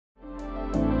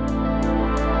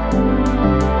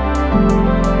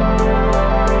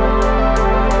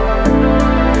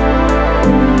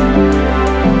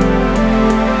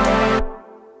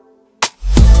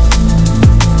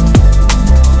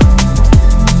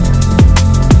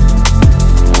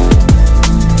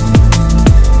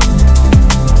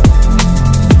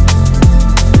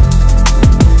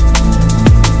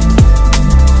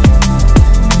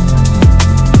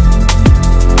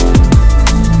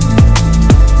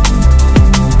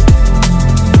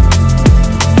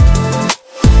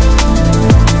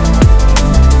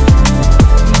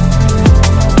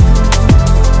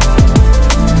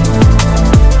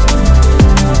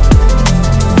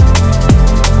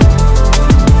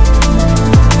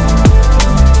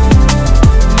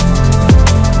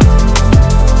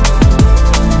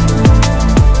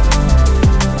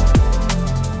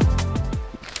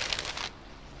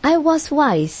I was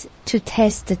wise to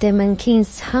test the Demon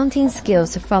King's hunting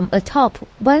skills from atop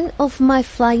one of my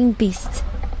flying beasts.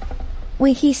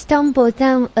 When he stumbled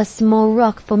down a small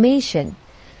rock formation,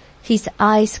 his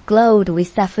eyes glowed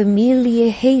with that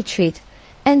familiar hatred,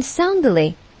 and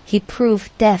suddenly he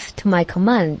proved deaf to my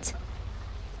command.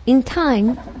 In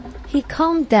time, he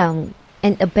calmed down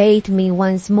and obeyed me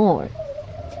once more,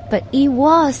 but it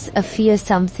was a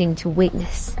fearsome thing to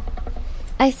witness.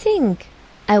 I think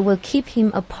I will keep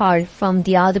him apart from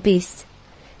the other beasts.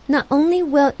 Not only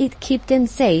will it keep them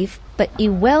safe, but it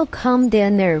will calm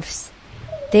their nerves.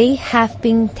 They have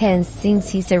been tense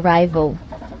since his arrival.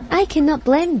 I cannot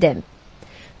blame them.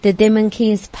 The Demon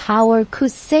King's power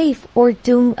could save or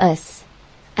doom us.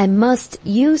 I must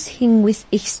use him with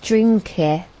extreme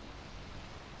care.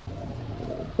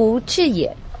 无智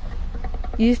也。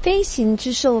于飞行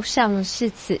之兽上是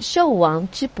此兽王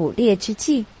之捕猎之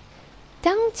计。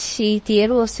当其跌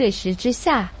落碎石之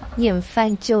下，念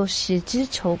犯旧时之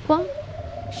愁光，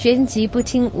旋即不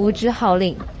听吾之号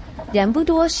令。然不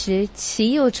多时，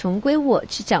其又重归我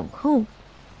之掌控。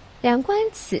两观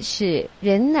此事，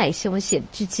人乃凶险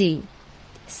之计。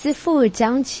思复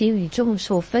将其与众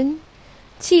兽分，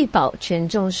既保全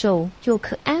众兽，又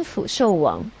可安抚兽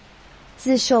王。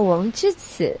自兽王至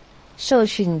此，兽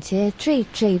群皆惴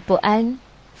惴不安，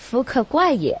弗可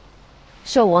怪也。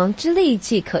兽王之力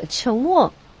既可乘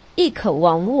我，亦可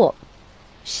亡我，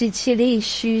使其力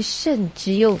须胜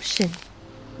之又胜。